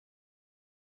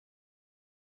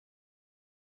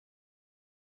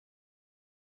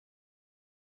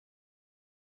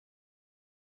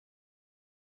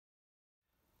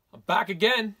Back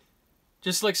again,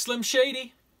 just like Slim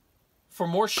Shady, for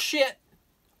more shit.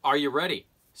 Are you ready?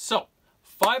 So,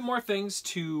 5 more things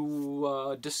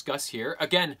to discuss here.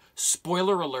 Again,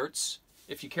 spoiler alerts,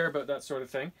 if you care about that sort of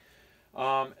thing.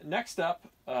 Next up,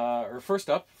 or first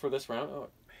up for this round, oh,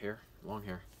 hair, long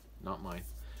hair, not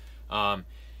mine,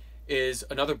 is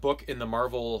another book in the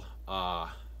Marvel,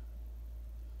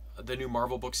 the new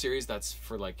Marvel book series that's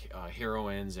for like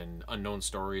heroines and unknown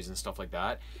stories and stuff like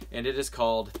that. And it is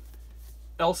called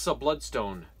Elsa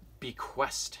Bloodstone,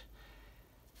 Bequest.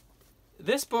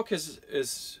 This book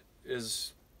is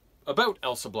about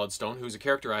Elsa Bloodstone, who's a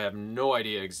character I have no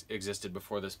idea existed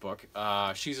before this book.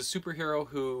 She's a superhero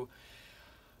who,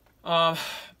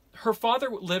 her father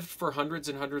lived for hundreds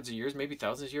and hundreds of years, maybe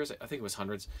thousands of years. I think it was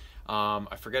hundreds.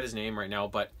 I forget his name right now,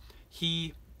 but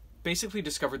he basically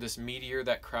discovered this meteor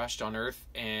that crashed on Earth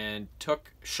and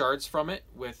took shards from it,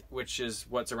 which is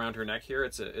what's around her neck here.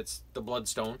 It's the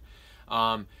Bloodstone,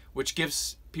 which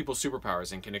gives people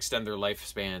superpowers and can extend their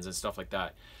lifespans and stuff like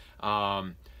that.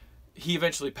 He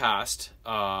eventually passed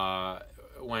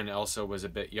when Elsa was a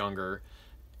bit younger,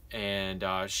 and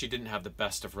she didn't have the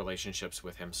best of relationships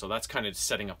with him. So that's kind of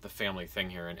setting up the family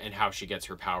thing here and how she gets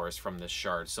her powers from this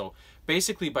shard. So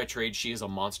basically by trade, she is a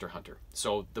monster hunter.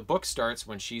 So the book starts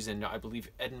when she's in, I believe,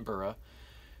 Edinburgh,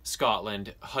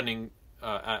 Scotland, hunting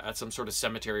at some sort of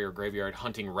cemetery or graveyard,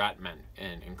 hunting rat men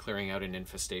and clearing out an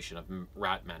infestation of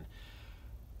rat men.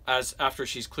 After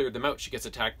she's cleared them out, she gets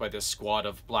attacked by this squad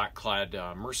of black-clad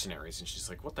mercenaries, and she's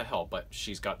like, what the hell? But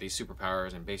she's got these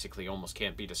superpowers and basically almost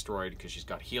can't be destroyed because she's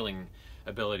got healing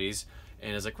abilities,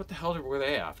 and is like, what the hell were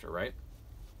they after, right?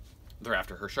 They're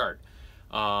after her shard.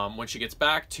 When she gets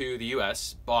back to the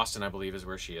US, Boston, I believe, is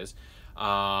where she is,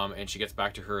 and she gets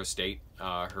back to her estate,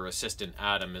 her assistant,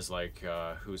 Adam, is like,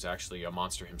 who's actually a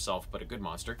monster himself, but a good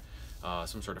monster.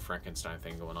 Some sort of Frankenstein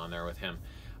thing going on there with him.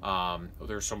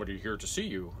 There's somebody here to see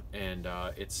you, and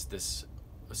it's this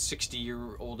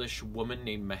 60-year-oldish woman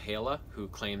named Mihaela who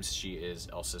claims she is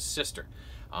Elsa's sister.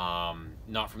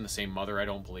 Not from the same mother, I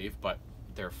don't believe, but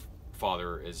their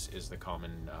father is the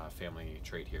common family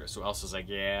trait here. So Elsa's like,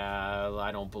 yeah,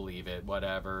 I don't believe it,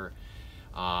 whatever.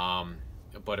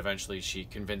 But eventually she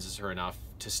convinces her enough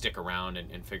to stick around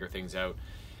and figure things out.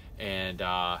 And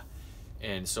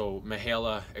so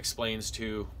Mihaela explains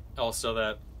to Elsa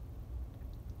that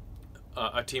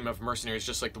a team of mercenaries,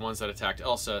 just like the ones that attacked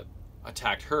Elsa,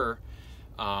 attacked her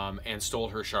and stole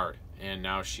her shard, and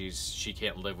now she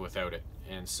can't live without it.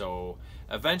 And so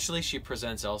eventually she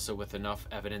presents Elsa with enough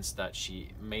evidence that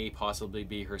she may possibly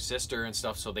be her sister and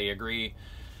stuff, so they agree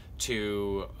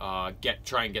to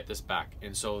try and get this back.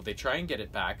 And so they try and get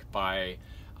it back by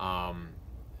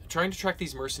trying to track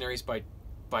these mercenaries by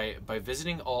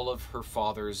visiting all of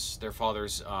their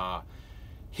father's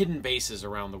hidden bases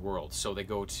around the world. So they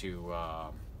go to,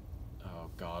 oh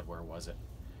God, where was it?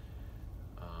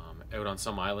 Out on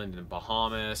some island in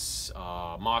Bahamas,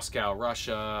 Moscow,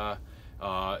 Russia,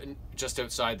 just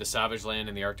outside the Savage Land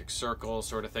in the Arctic Circle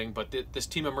sort of thing. But this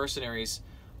team of mercenaries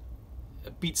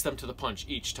beats them to the punch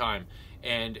each time.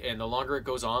 And the longer it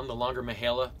goes on, the longer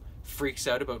Mihaela freaks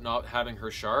out about not having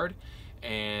her shard.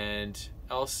 And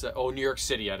Elsa, New York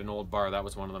City at an old bar, that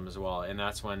was one of them as well. And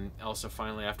that's when Elsa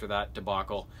finally, after that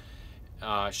debacle,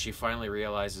 she finally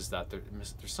realizes that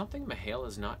there's something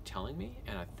Mihaela's not telling me,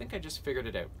 and I think I just figured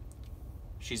it out.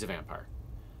 She's a vampire.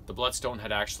 The Bloodstone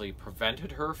had actually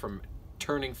prevented her from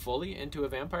turning fully into a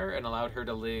vampire and allowed her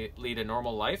to lead a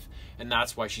normal life, and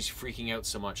that's why she's freaking out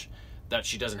so much that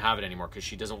she doesn't have it anymore, because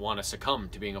she doesn't want to succumb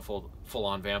to being a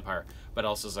full-on vampire. But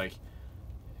Elsa's like,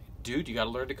 dude, you got to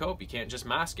learn to cope. You can't just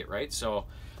mask it, right? So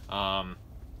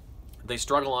they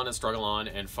struggle on,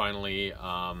 and finally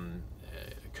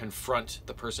confront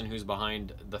the person who's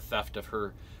behind the theft of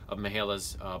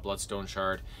Mihaela's Bloodstone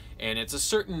shard. And it's a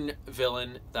certain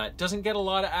villain that doesn't get a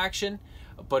lot of action,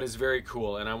 but is very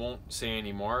cool. And I won't say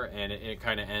any more. And it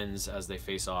kind of ends as they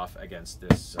face off against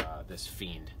this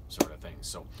fiend sort of thing.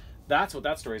 So that's what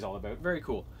that story is all about. Very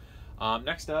cool.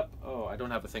 Next up, oh, I don't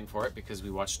have a thing for it because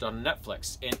we watched it on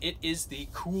Netflix, and it is the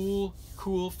cool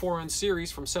foreign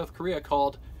series from South Korea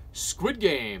called Squid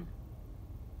Game.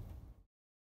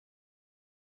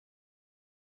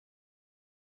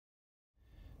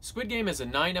 Squid Game is a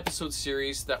 9-episode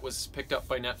series that was picked up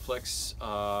by Netflix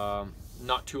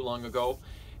not too long ago,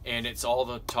 and it's all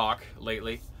the talk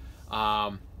lately.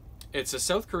 It's a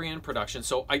South Korean production,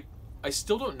 so I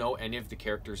still don't know any of the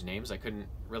characters' names. I couldn't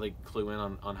really clue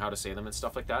in on how to say them and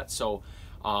stuff like that. So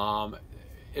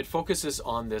it focuses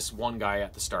on this one guy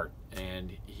at the start,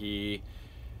 and he's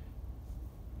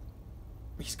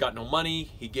got no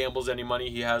money. He gambles any money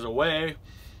he has away,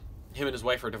 him and his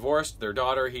wife are divorced. Their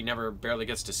daughter, he never barely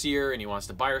gets to see her, and he wants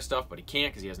to buy her stuff, but he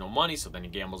can't because he has no money, so then he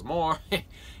gambles more. And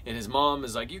his mom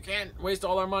is like, you can't waste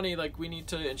all our money, like, we need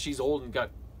to, and she's old and got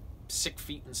sick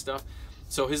feet and stuff.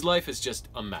 So his life is just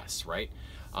a mess, right?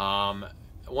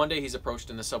 One day he's approached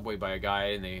in the subway by a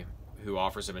guy who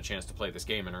offers him a chance to play this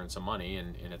game and earn some money,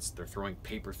 and they're throwing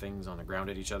paper things on the ground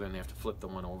at each other, and they have to flip the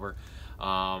one over.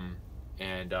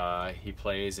 He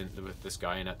plays with this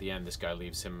guy, and at the end, this guy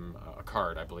leaves him a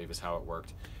card, I believe is how it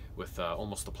worked, with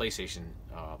almost the PlayStation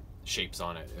shapes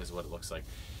on it, is what it looks like,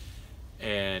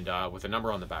 and with a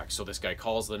number on the back. So this guy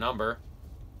calls the number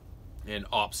and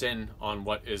opts in on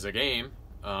what is a game,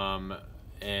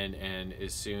 and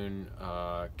is soon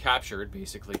captured,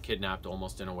 basically kidnapped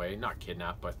almost in a way. Not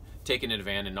kidnapped, but taken in a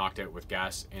van and knocked out with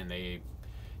gas, and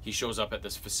he shows up at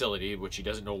this facility, which he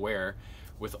doesn't know where,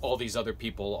 with all these other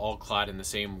people all clad in the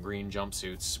same green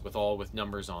jumpsuits with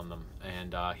numbers on them.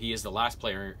 And he is the last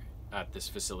player at this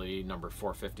facility, number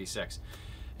 456.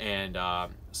 And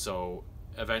so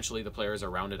eventually the players are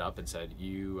rounded up and said,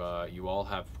 you all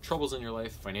have troubles in your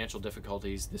life, financial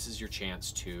difficulties. This is your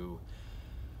chance to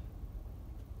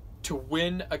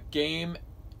win a game,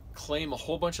 claim a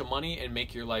whole bunch of money, and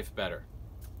make your life better.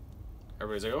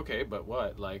 Everybody's like, okay, but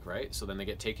what? Like, right? So then they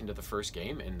get taken to the first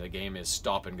game, and the game is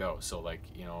stop and go. So, like,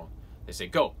 you know, they say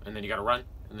go, and then you got to run,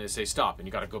 and they say stop, and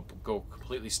you got to go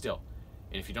completely still.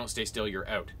 And if you don't stay still, you're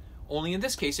out. Only in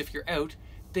this case, if you're out,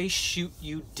 they shoot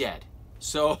you dead.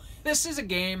 So this is a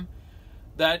game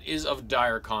that is of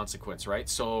dire consequence, right?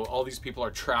 So all these people are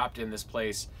trapped in this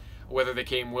place, whether they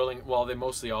came willing. Well,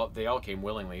 they all came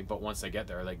willingly, but once they get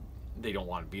there, like, they don't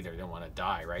want to be there. They don't want to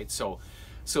die, right? So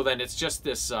then it's just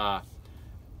this.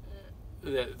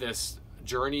 This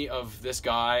journey of this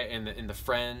guy and the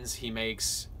friends he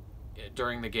makes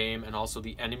during the game, and also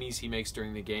the enemies he makes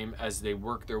during the game as they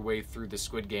work their way through the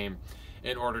Squid Game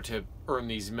in order to earn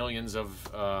these millions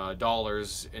of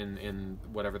dollars in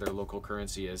whatever their local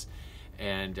currency is.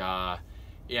 And yeah,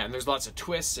 and there's lots of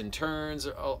twists and turns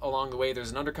along the way. There's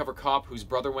an undercover cop whose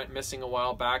brother went missing a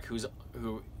while back,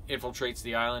 who infiltrates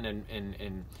the island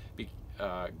and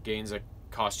gains a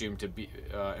costume to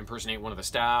impersonate one of the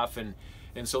staff, and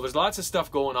so there's lots of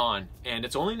stuff going on, and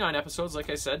it's only 9 episodes, like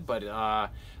I said, but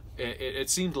it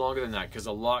seemed longer than that because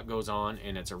a lot goes on,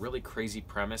 and it's a really crazy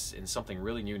premise and something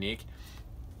really unique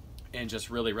and just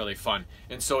really, really fun.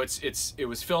 And so it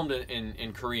was filmed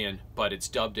in Korean, but it's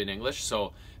dubbed in English,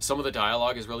 so some of the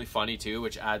dialogue is really funny too,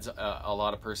 which adds a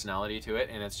lot of personality to it,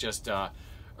 and it's just a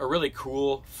really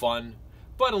cool, fun,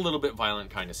 but a little bit violent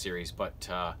kind of series. But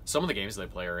some of the games they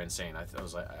play are insane.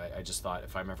 I just thought,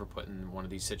 if I'm ever put in one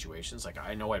of these situations, like,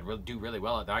 I know I'd do really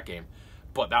well at that game,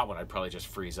 but that one I'd probably just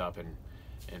freeze up and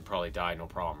probably die, no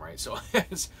problem, right? So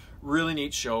it's really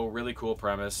neat show, really cool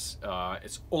premise.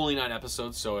 It's only 9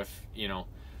 episodes, so if you know,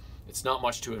 it's not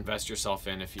much to invest yourself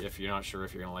in if you're not sure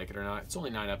if you're gonna like it or not. It's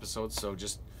only 9 episodes, so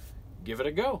just give it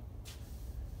a go.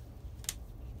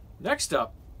 Next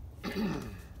up.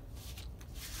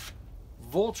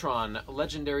 Voltron,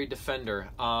 Legendary Defender.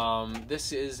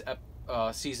 This is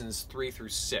seasons 3 through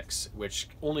 6, which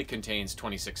only contains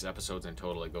 26 episodes in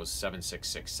total. It goes 7, 6,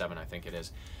 6, 7, I think it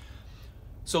is.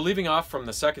 So leaving off from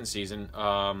the second season,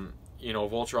 you know,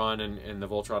 Voltron and the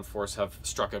Voltron Force have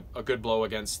struck a good blow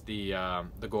against the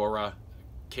Gora.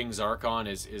 King Zarkon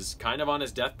is kind of on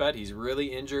his deathbed. He's really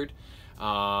injured,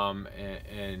 and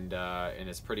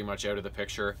is pretty much out of the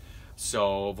picture.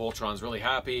 So Voltron's really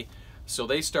happy. So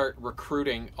they start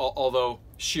recruiting, although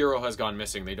Shiro has gone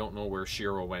missing. They don't know where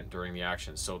Shiro went during the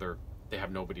action, so they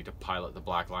have nobody to pilot the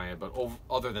Black Lion. But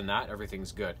other than that,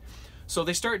 everything's good. So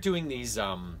they start doing these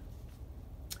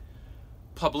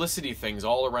publicity things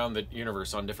all around the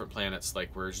universe on different planets,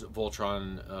 like where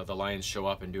Voltron, the Lions show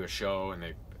up and do a show, and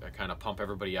they kind of pump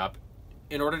everybody up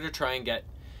in order to try and get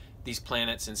these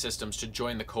planets and systems to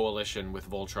join the coalition with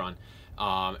Voltron.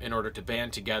 In order to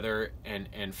band together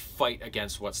and fight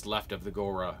against what's left of the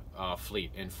Gora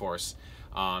fleet in force,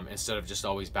 instead of just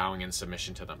always bowing in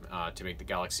submission to them, to make the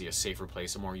galaxy a safer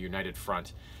place, a more united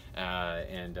front,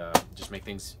 and just make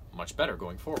things much better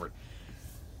going forward.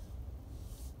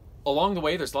 Along the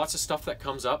way, there's lots of stuff that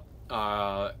comes up.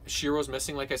 Shiro's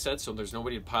missing, like I said, so there's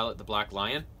nobody to pilot the Black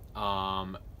Lion.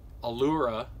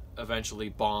 Allura eventually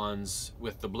bonds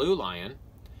with the Blue Lion,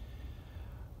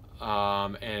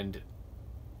 and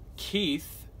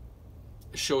Keith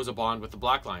shows a bond with the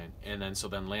Black Lion, and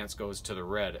then Lance goes to the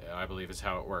Red, I believe is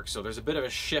how it works. So there's a bit of a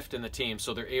shift in the team,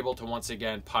 so they're able to once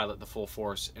again pilot the full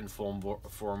force and form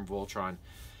Voltron.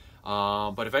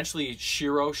 But eventually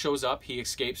Shiro shows up. He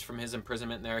escapes from his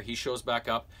imprisonment there. He shows back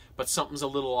up, but something's a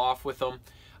little off with him.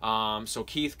 So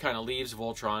Keith kind of leaves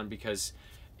Voltron because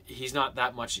he's not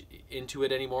that much into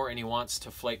it anymore, and he wants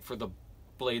to fight for the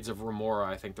Blades of Remora,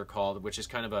 I think they're called, which is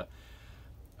kind of a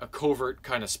covert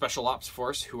kind of special ops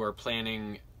force who are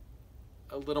planning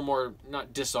a little more,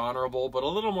 not dishonorable, but a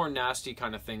little more nasty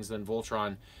kind of things than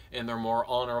Voltron, and their more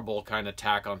honorable kind of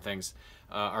tack on things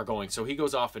are going. So he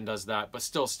goes off and does that, but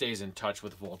still stays in touch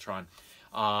with Voltron.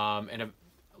 And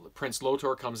Prince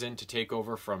Lotor comes in to take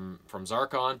over from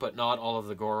Zarkon, but not all of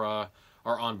the Gora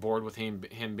are on board with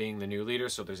him being the new leader.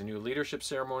 So there's a new leadership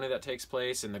ceremony that takes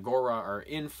place, and the Gora are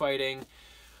infighting.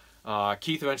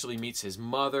 Keith eventually meets his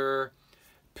mother.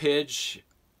 Pidge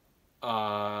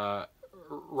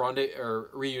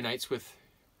reunites with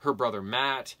her brother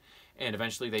Matt, and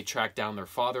eventually they track down their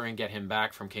father and get him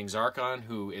back from King Zarkon,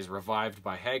 who is revived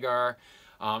by Hagar.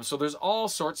 So there's all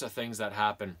sorts of things that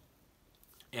happen.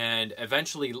 And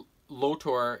eventually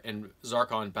Lotor and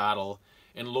Zarkon battle,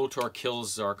 and Lotor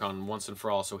kills Zarkon once and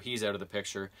for all, so he's out of the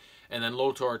picture. And then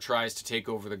Lotor tries to take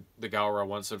over the Gaura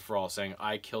once and for all, saying,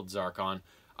 I killed Zarkon,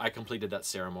 I completed that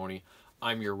ceremony,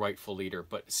 I'm your rightful leader,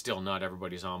 but still not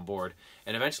everybody's on board.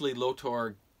 And eventually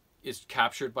Lotor is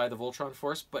captured by the Voltron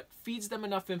force, but feeds them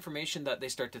enough information that they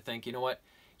start to think, you know what,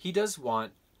 he does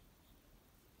want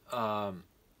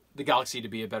the galaxy to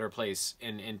be a better place,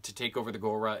 and to take over the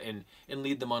Gora and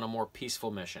lead them on a more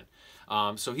peaceful mission.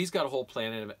 So he's got a whole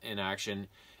plan in action,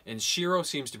 and Shiro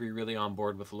seems to be really on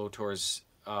board with Lotor's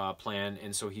plan,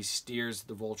 and so he steers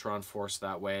the Voltron force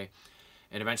that way.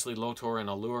 And eventually Lotor and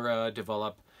Allura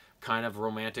develop kind of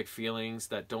romantic feelings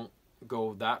that don't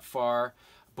go that far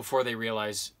before they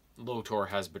realize Lotor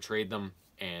has betrayed them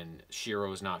and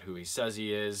Shiro is not who he says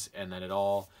he is, and then it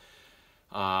all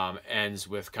ends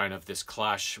with kind of this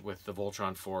clash with the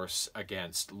Voltron force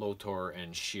against Lotor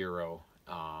and Shiro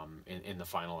in the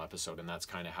final episode, and that's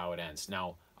kind of how it ends.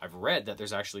 Now, I've read that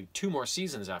there's actually 2 more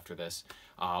seasons after this,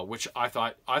 which I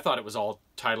thought it was all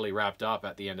tidily wrapped up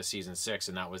at the end of season 6,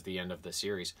 and that was the end of the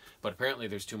series. But apparently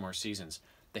there's 2 more seasons.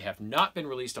 They have not been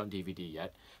released on DVD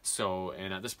yet, so,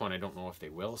 and at this point I don't know if they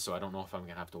will, so I don't know if I'm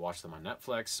going to have to watch them on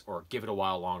Netflix or give it a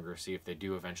while longer, see if they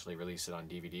do eventually release it on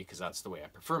DVD, because that's the way I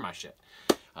prefer my shit.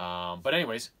 But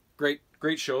anyways, great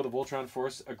show, The Voltron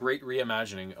Force, a great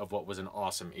reimagining of what was an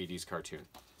awesome 80s cartoon.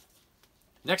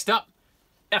 Next up,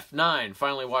 F9.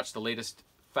 Finally watched the latest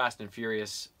Fast and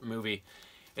Furious movie,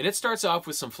 and it starts off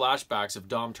with some flashbacks of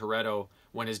Dom Toretto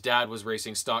when his dad was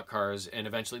racing stock cars, and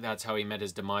eventually that's how he met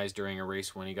his demise during a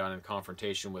race when he got in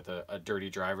confrontation with a dirty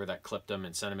driver that clipped him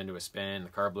and sent him into a spin. The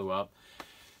car blew up.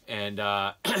 And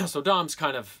so Dom's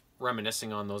kind of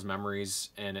reminiscing on those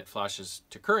memories, and it flashes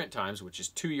to current times, which is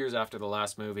 2 years after the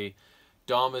last movie.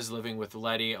 Dom is living with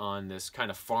Letty on this kind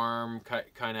of farm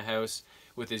kind of house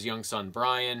with his young son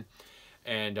Brian,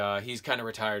 and he's kind of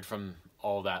retired from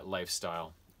all that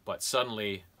lifestyle. But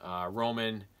suddenly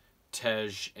Roman,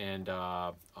 Tej, and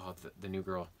the new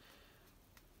girl,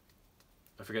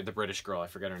 I forget, the British girl, I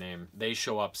forget her name, they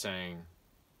show up saying,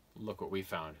 look what we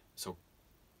found. So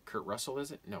Kurt Russell,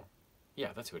 is it? No.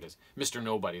 Yeah, that's who it is. Mr.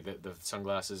 Nobody, the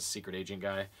sunglasses secret agent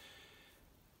guy,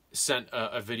 sent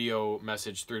a video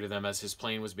message through to them as his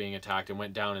plane was being attacked and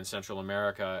went down in Central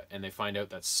America, and they find out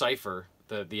that Cypher,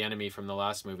 the enemy from the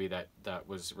last movie that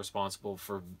was responsible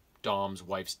for Dom's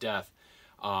wife's death,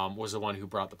 was the one who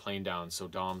brought the plane down. So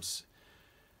Dom's,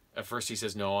 at first he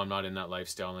says, no, I'm not in that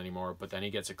lifestyle anymore, but then he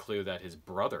gets a clue that his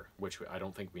brother, which I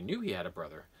don't think we knew he had a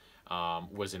brother,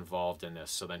 was involved in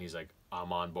this. So then he's like,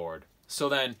 I'm on board. So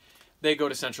then they go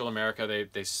to Central America,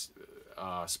 they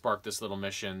spark this little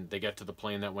mission, they get to the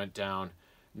plane that went down,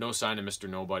 no sign of Mr.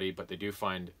 Nobody, but they do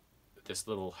find this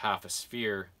little half a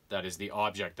sphere that is the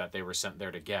object that they were sent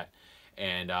there to get.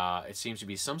 And it seems to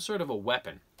be some sort of a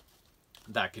weapon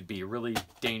that could be really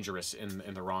dangerous in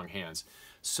the wrong hands.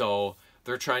 So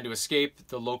they're trying to escape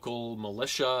the local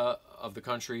militia of the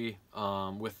country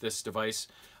with this device.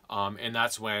 And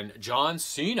that's when John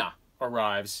Cena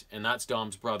arrives, and that's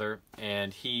Dom's brother.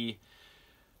 And he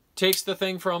takes the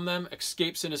thing from them,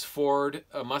 escapes in his Ford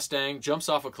Mustang, jumps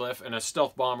off a cliff, and a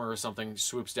stealth bomber or something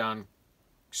swoops down,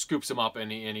 scoops him up,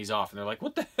 and he's off. And they're like,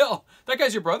 what the hell? That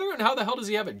guy's your brother? And how the hell does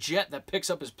he have a jet that picks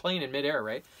up his plane in midair,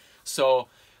 right? So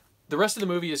the rest of the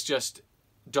movie is just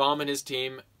Dom and his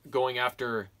team going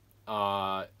after,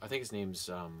 I think his name's,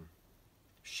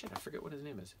 shit, I forget what his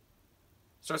name is.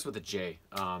 Starts with a J.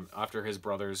 After his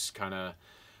brother's kind of,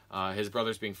 his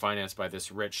brother's being financed by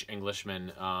this rich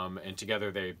Englishman, and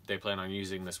together they plan on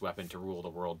using this weapon to rule the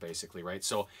world, basically, right?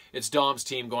 So it's Dom's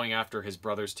team going after his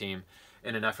brother's team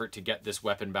in an effort to get this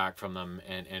weapon back from them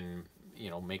and you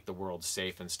know, make the world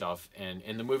safe and stuff.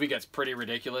 And the movie gets pretty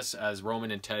ridiculous as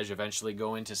Roman and Tej eventually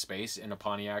go into space in a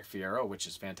Pontiac Fiero, which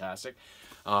is fantastic.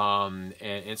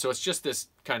 And so it's just this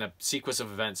kind of sequence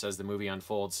of events as the movie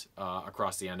unfolds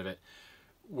across the end of it,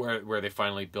 where they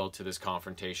finally build to this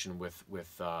confrontation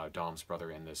with Dom's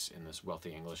brother and this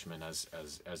wealthy Englishman as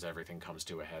everything comes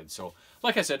to a head. So,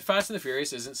 like I said, Fast and the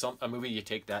Furious isn't a movie you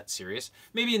take that serious.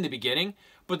 Maybe in the beginning,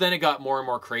 but then it got more and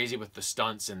more crazy with the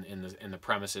stunts and the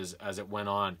premises as it went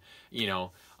on. You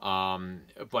know,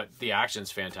 but the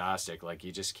action's fantastic. Like,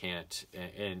 you just can't.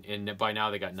 And by now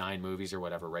they got 9 movies or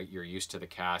whatever, right? You're used to the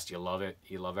cast. You love it.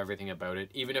 You love everything about it.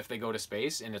 Even if they go to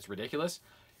space and it's ridiculous,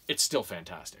 it's still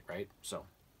fantastic, right? So.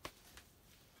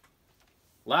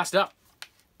 Last up,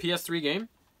 PS3 game,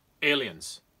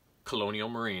 Aliens, Colonial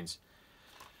Marines.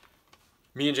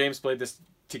 Me and James played this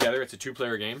together. It's a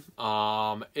 2-player game.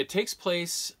 It takes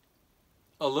place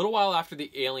a little while after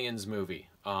the Aliens movie,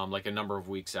 like a number of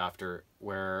weeks after,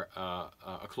 where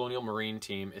a Colonial Marine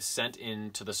team is sent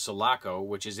into the Sulaco,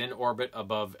 which is in orbit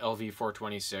above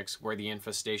LV-426, where the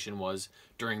infestation was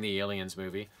during the Aliens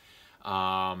movie.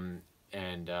 And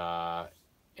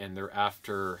they're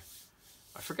after...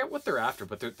 I forget what they're after,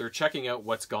 but they're checking out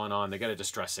what's gone on. They get a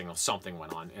distress signal. Something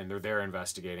went on, and they're there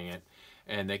investigating it.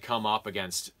 And they come up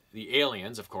against the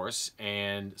aliens, of course,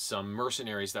 and some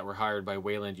mercenaries that were hired by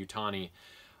Weyland-Yutani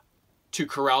to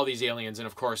corral these aliens. And,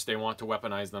 of course, they want to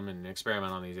weaponize them and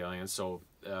experiment on these aliens. So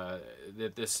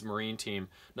this Marine team,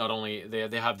 not only...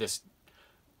 They have this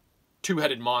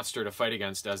 2-headed monster to fight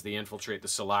against as they infiltrate the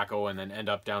Sulaco and then end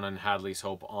up down on Hadley's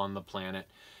Hope on the planet.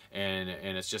 And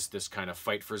it's just this kind of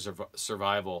fight for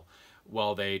survival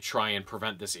while they try and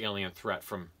prevent this alien threat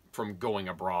from going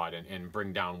abroad and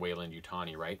bring down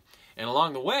Weyland-Yutani, right? And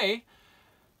along the way,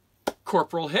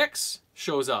 Corporal Hicks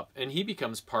shows up, and he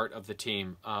becomes part of the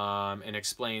team and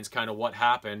explains kind of what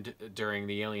happened during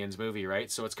the Aliens movie, right?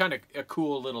 So it's kind of a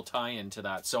cool little tie-in to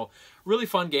that. So really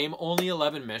fun game, only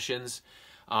 11 missions.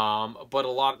 But a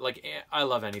lot, like, I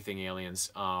love anything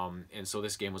Aliens, and so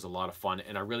this game was a lot of fun,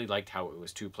 and I really liked how it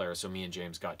was 2-player, so me and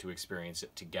James got to experience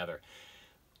it together.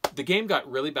 The game got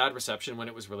really bad reception when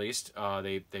it was released.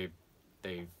 They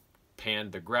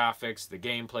panned the graphics, the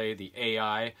gameplay, the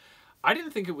AI. I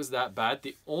didn't think it was that bad.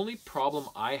 The only problem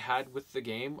I had with the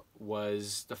game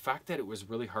was the fact that it was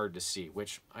really hard to see,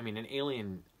 which, I mean, an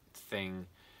alien thing,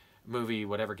 movie,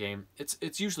 whatever game,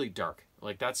 it's usually dark.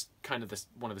 Like, that's kind of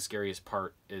one of the scariest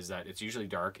part, is that it's usually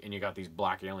dark and you got these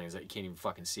black aliens that you can't even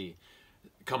fucking see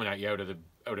coming at you out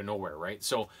of nowhere, right?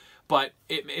 So, but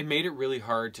it made it really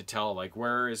hard to tell, like,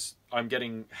 I'm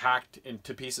getting hacked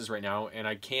into pieces right now and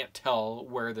I can't tell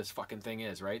where this fucking thing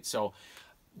is, right? So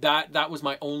that was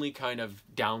my only kind of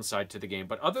downside to the game.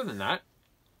 But other than that,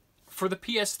 for the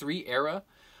PS3 era,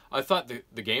 I thought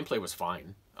the gameplay was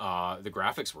fine. The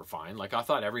graphics were fine. Like, I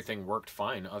thought everything worked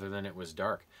fine other than it was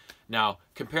dark. Now,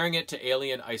 comparing it to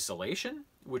Alien Isolation,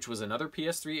 which was another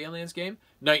PS3 Aliens game,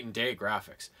 night and day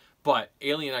graphics. But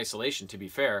Alien Isolation, to be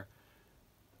fair,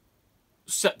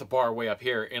 set the bar way up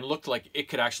here and looked like it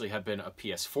could actually have been a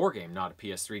PS4 game, not a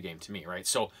PS3 game to me, right?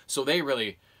 So they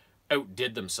really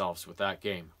outdid themselves with that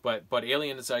game. But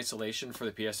Alien Isolation for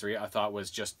the PS3, I thought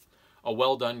was just a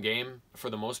well-done game for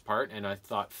the most part, and I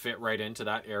thought fit right into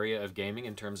that area of gaming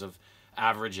in terms of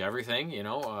average everything, you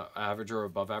know, average or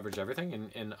above average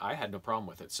everything, and I had no problem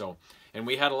with it. So, and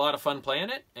we had a lot of fun playing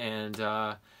it, and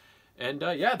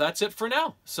yeah, that's it for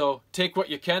now. So take what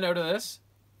you can out of this,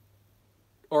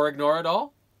 or ignore it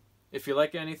all. If you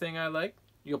like anything I like,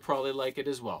 you'll probably like it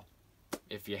as well.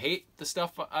 If you hate the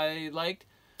stuff I liked,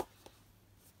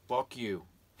 fuck you.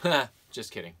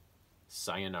 Just kidding.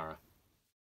 Sayonara.